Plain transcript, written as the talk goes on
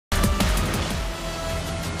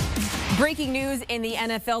Breaking news in the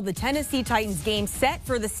NFL, the Tennessee Titans game set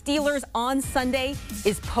for the Steelers on Sunday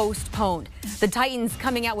is postponed. The Titans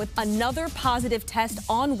coming out with another positive test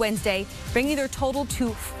on Wednesday, bringing their total to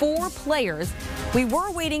 4 players. We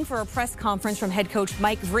were waiting for a press conference from head coach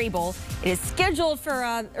Mike Vrabel. It is scheduled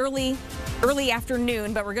for early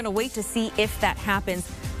afternoon, but we're going to wait to see if that happens.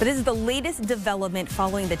 But this is the latest development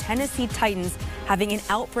following the Tennessee Titans having an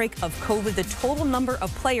outbreak of COVID. The total number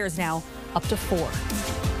of players now up to 4.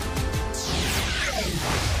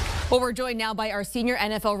 Well, we're joined now by our senior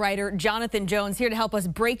NFL writer, Jonathan Jones, here to help us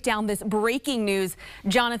break down this breaking news.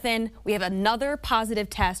 Jonathan, we have another positive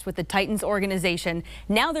test with the Titans organization.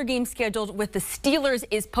 Now their game scheduled with the Steelers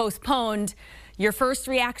is postponed. Your first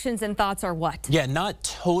reactions and thoughts are what? Yeah, not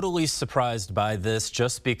totally surprised by this,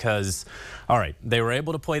 just because, all right, they were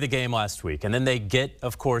able to play the game last week, and then they get,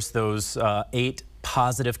 of course, those 8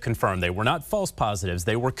 positive confirmed. They were not false positives.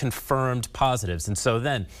 They were confirmed positives. And so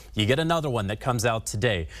then you get another one that comes out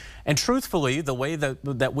today. And truthfully, the way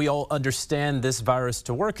that we all understand this virus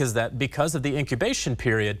to work is that because of the incubation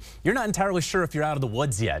period, you're not entirely sure if you're out of the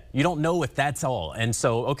woods yet. You don't know if that's all. And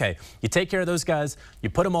so, okay, you take care of those guys,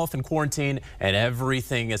 you put them off in quarantine, and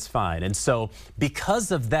everything is fine. And so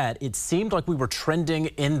because of that, it seemed like we were trending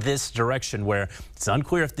in this direction where it's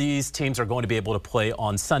unclear if these teams are going to be able to play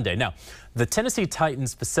on Sunday. Now, the Tennessee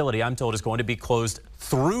Titans facility, I'm told, is going to be closed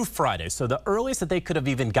through Friday. So the earliest that they could have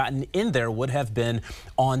even gotten in there would have been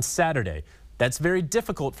on Saturday. That's very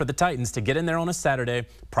difficult for the Titans to get in there on a Saturday,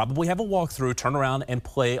 probably have a walkthrough, turn around and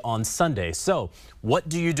play on Sunday. So what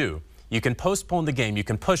do? You can postpone the game. You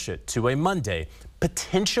can push it to a Monday,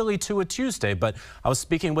 potentially to a Tuesday. But I was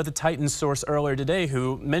speaking with a Titans source earlier today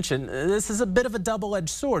who mentioned this is a bit of a double-edged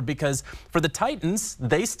sword, because for the Titans,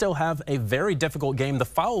 they still have a very difficult game the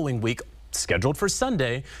following week scheduled for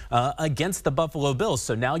Sunday against the Buffalo Bills.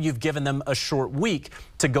 So now you've given them a short week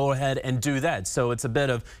to go ahead and do that. So it's a bit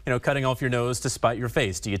of, cutting off your nose to spite your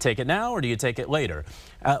face. Do you take it now or do you take it later?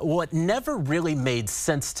 What never really made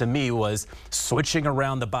sense to me was switching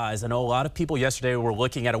around the buys. I know a lot of people yesterday were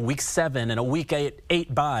looking at a week 7 and a week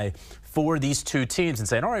 8 bye for these two teams and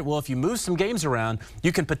saying, all right, well, if you move some games around,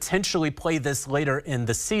 you can potentially play this later in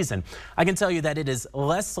the season. I can tell you that it is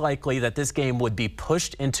less likely that this game would be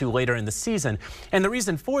pushed into later in the season. And the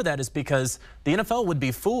reason for that is because the NFL would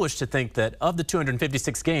be foolish to think that of the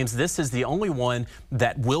 256 games, this is the only one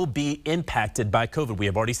that will be impacted by COVID. We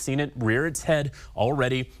have already seen it rear its head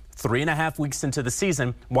already. 3.5 weeks into the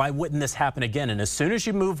season, why wouldn't this happen again? And as soon as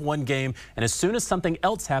you move one game, and as soon as something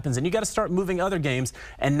else happens, and you got to start moving other games,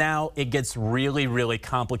 and now it gets really, really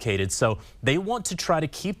complicated. So they want to try to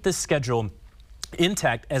keep this schedule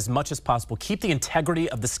intact as much as possible, keep the integrity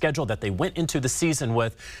of the schedule that they went into the season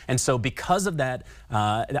with. And so because of that,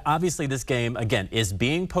 obviously this game, again, is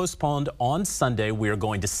being postponed on Sunday. We are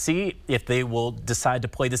going to see if they will decide to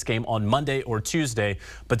play this game on Monday or Tuesday.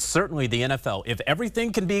 But certainly the NFL, if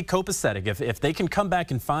everything can be copacetic, if they can come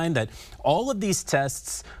back and find that all of these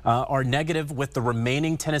tests are negative with the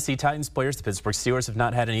remaining Tennessee Titans players, the Pittsburgh Steelers have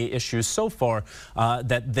not had any issues so far,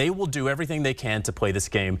 that they will do everything they can to play this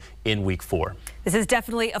game in week 4. This is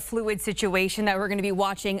definitely a fluid situation that we're going to be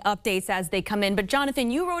watching updates as they come in. But Jonathan,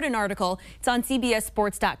 you wrote an article, it's on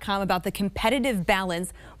CBSSports.com, about the competitive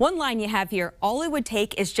balance. One line you have here, all it would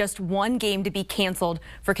take is just one game to be canceled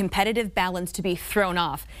for competitive balance to be thrown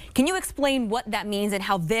off. Can you explain what that means and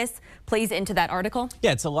how this plays into that article?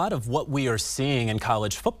 Yeah, it's a lot of what we are seeing in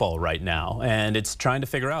college football right now. And it's trying to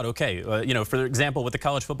figure out, okay, for example, with the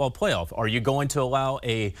college football playoff, are you going to allow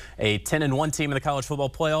a 10-1 team in the college football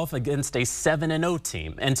playoff against a 7-0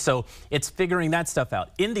 team? And so it's figuring that stuff out.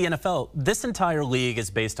 In the NFL, this entire league is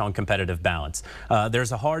based on competitive balance.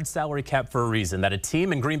 There's a hard salary cap for a reason, that a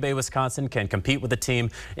team in Green Bay, Wisconsin can compete with a team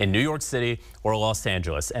in New York City or Los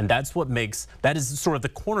Angeles. And that's what that is sort of the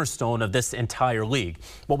cornerstone of this entire league.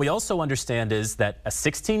 What we also understand is that a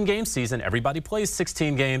 16-game season, everybody plays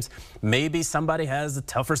 16 games. Maybe somebody has a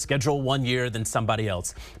tougher schedule one year than somebody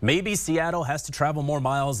else. Maybe Seattle has to travel more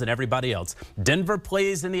miles than everybody else. Denver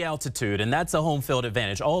plays in the altitude, and that's a home field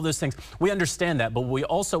advantage. All of those things, we understand that, but we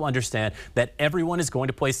also understand that everyone is going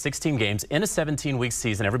to play 16 games in a 17-week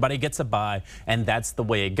season. Everybody gets a bye, and that's the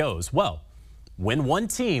way it goes. Well, when one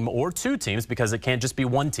team or two teams, because it can't just be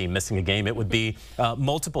one team missing a game, it would be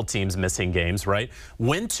multiple teams missing games, right?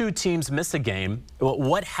 When two teams miss a game,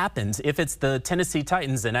 what happens if it's the Tennessee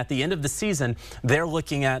Titans and at the end of the season, they're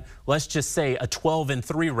looking at, let's just say, a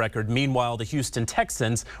 12-3 record. Meanwhile, the Houston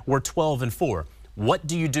Texans were 12-4. What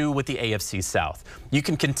do you do with the AFC South? You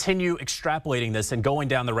can continue extrapolating this and going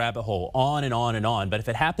down the rabbit hole on and on and on. But if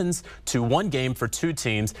it happens to one game for two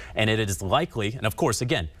teams, and it is likely, and of course,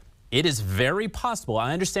 again, it is very possible.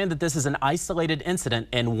 I understand that this is an isolated incident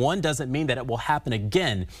and one doesn't mean that it will happen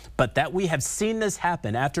again, but that we have seen this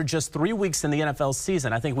happen after just 3 weeks in the NFL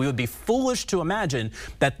season, I think we would be foolish to imagine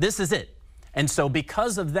that this is it. And so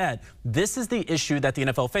because of that, this is the issue that the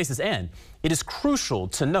NFL faces. And it is crucial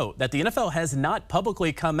to note that the NFL has not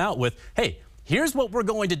publicly come out with, hey, here's what we're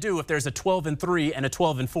going to do if there's a 12-3 and a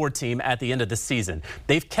 12-4 team at the end of the season.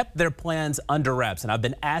 They've kept their plans under wraps, and I've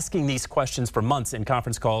been asking these questions for months in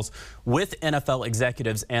conference calls with NFL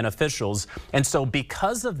executives and officials. And so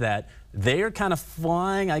because of that, they are kind of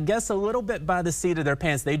flying, I guess, a little bit by the seat of their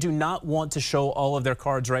pants. They do not want to show all of their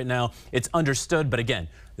cards right now. It's understood, but again,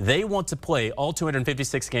 they want to play all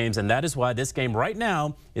 256 games, and that is why this game right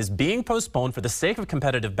now is being postponed for the sake of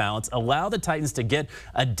competitive balance. Allow the Titans to get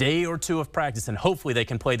a day or two of practice, and hopefully they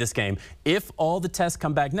can play this game if all the tests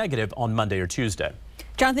come back negative on Monday or Tuesday.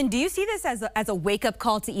 Jonathan, do you see this as a wake-up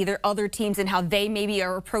call to either other teams and how they maybe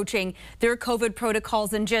are approaching their COVID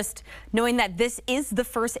protocols, and just knowing that this is the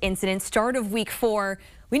first incident, start of week 4?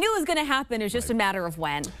 We knew it was going to happen. It was just a matter of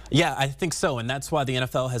when. Yeah, I think so. And that's why the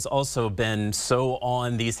NFL has also been so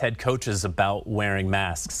on these head coaches about wearing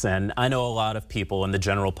masks. And I know a lot of people in the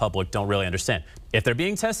general public don't really understand. If they're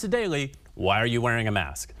being tested daily, why are you wearing a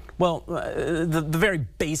mask? Well, the very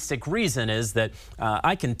basic reason is that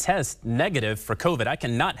I can test negative for COVID. I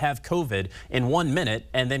cannot have COVID in 1 minute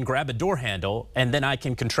and then grab a door handle and then I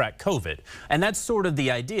can contract COVID. And that's sort of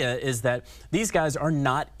the idea, is that these guys are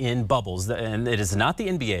not in bubbles. And it is not the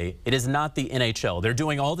NBA. It is not the NHL. They're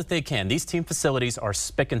doing all that they can. These team facilities are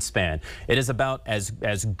spick and span. It is about as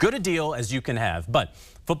good a deal as you can have. But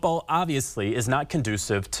football obviously is not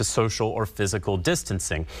conducive to social or physical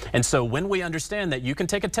distancing. And so when we understand that you can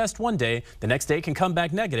take a test one day, the next day can come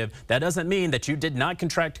back negative, that doesn't mean that you did not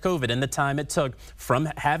contract COVID in the time it took from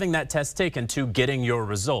having that test taken to getting your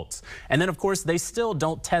results. And then, of course, they still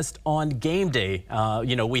don't test on game day.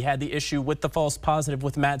 You know, we had the issue with the false positive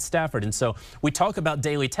with Matt Stafford. And so we talk about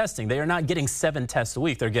daily testing. They are not getting 7 tests a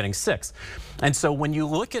week. They're getting 6. And so when you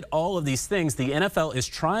look at all of these things, the NFL is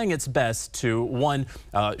trying its best to, one,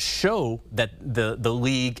 show that the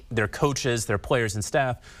league, their coaches, their players and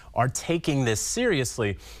staff are taking this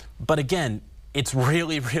seriously. But again, it's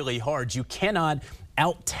really, really hard. You cannot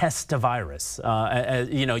out-test a virus.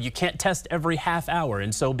 You know, you can't test every half hour.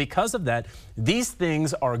 And so because of that, these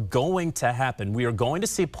things are going to happen. We are going to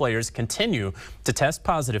see players continue to test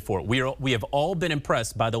positive for it. We have all been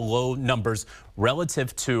impressed by the low numbers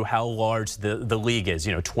relative to how large the league is.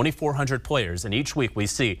 You know, 2,400 players, and each week we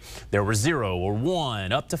see there were 0 or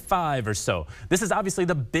 1 up to 5 or so. This is obviously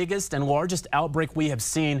the biggest and largest outbreak we have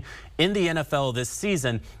seen in the NFL this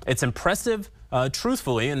season. It's impressive.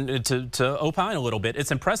 Truthfully, and to opine a little bit,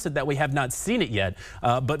 it's impressive that we have not seen it yet.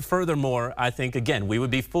 But furthermore, I think, again, we would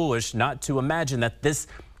be foolish not to imagine that this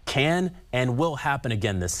can and will happen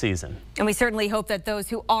again this season. And we certainly hope that those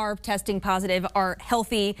who are testing positive are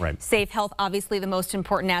healthy, safe. Health, obviously the most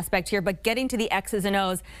important aspect here, but getting to the X's and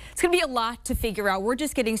O's, it's going to be a lot to figure out. We're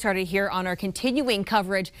just getting started here on our continuing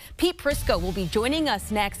coverage. Pete Prisco will be joining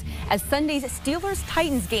us next as Sunday's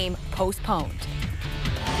Steelers-Titans game postponed.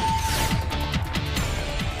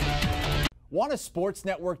 Want a sports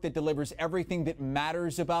network that delivers everything that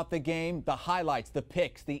matters about the game? The highlights, the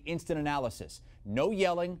picks, the instant analysis. No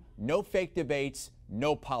yelling, no fake debates,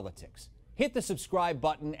 no politics. Hit the subscribe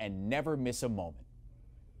button and never miss a moment.